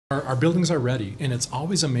Our buildings are ready, and it's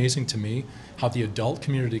always amazing to me how the adult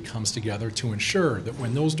community comes together to ensure that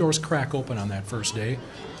when those doors crack open on that first day,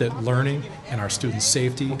 that learning and our students'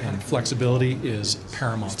 safety and flexibility is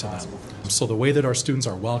paramount to them. So the way that our students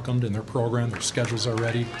are welcomed in their program, their schedules are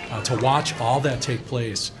ready, to watch all that take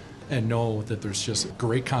place and know that there's just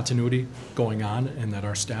great continuity going on and that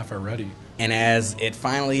our staff are ready. And as it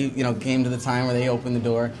finally, came to the time where they opened the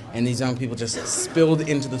door and these young people just spilled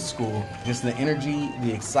into the school, just the energy,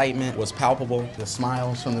 the excitement was palpable. The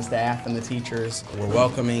smiles from the staff and the teachers were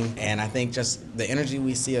welcoming. And I think just the energy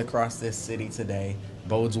we see across this city today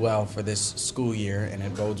bodes well for this school year, and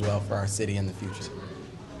it bodes well for our city in the future.